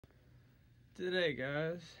Today,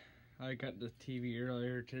 guys, I got the TV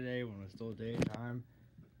earlier today when it was still daytime.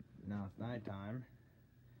 Now it's nighttime.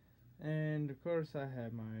 And of course I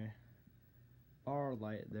had my bar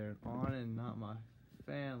light there on and not my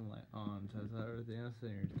fan light on, so everything else in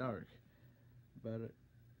here is dark. But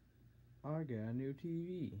I got a new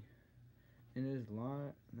TV. And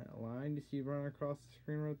that line you see running across the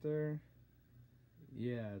screen right there?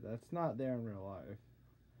 Yeah, that's not there in real life.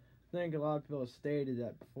 I think a lot of people have stated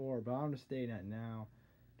that before, but I'm just stating that now.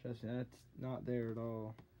 Trust me, that's not there at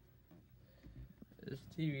all. This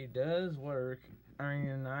TV does work. I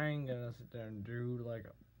mean, I ain't gonna sit there and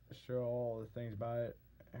show all the things about it.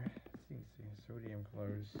 It's so damn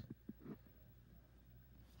close.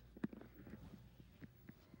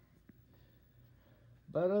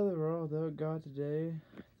 But overall, though, it got today,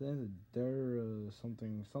 then there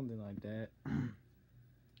something like that.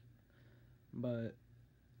 But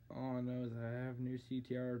all I know is I have new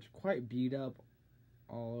CTR. It's quite beat up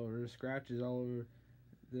all over. Scratches all over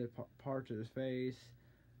the parts of his face.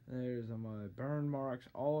 There's burn marks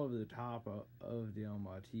all over the top of the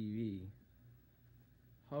TV.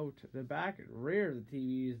 The back and rear of the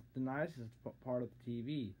TV is the nicest part of the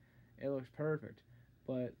TV. It looks perfect.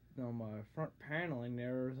 But on my front paneling,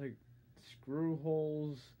 there's like screw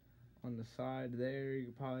holes on the side there. You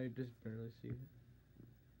can probably just barely see it.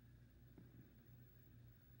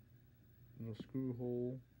 Little screw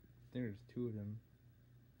hole. I think there's two of them.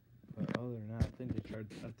 But other than that, I think they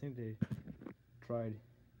tried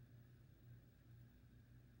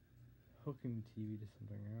hooking the TV to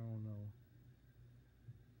something. I don't know.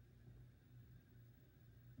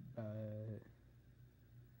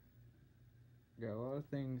 Got a lot of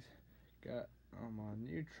things. Got my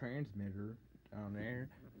new transmitter down there,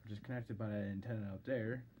 which is connected by that antenna up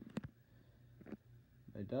there.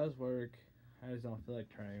 It does work. I just don't feel like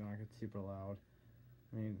turning it on. It's super loud.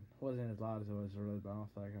 I mean, it wasn't as loud as it was earlier, but I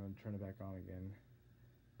don't feel like I'm going to turn it back on again.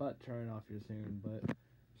 But turn it off here soon. But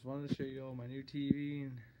just wanted to show you all my new TV.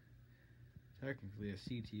 And technically a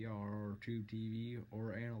CTR or tube TV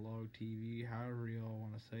or analog TV, however y'all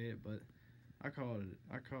want to say it. But I call it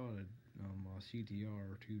a CTR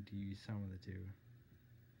or tube TV, some of the two.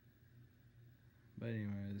 But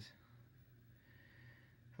anyways,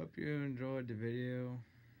 hope you enjoyed the video.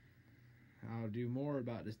 I'll do more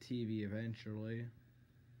about this TV eventually.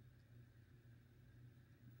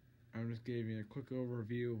 I'm just giving you a quick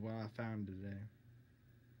overview of what I found today.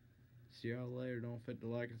 See y'all later. Don't forget to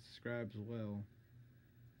like and subscribe as well.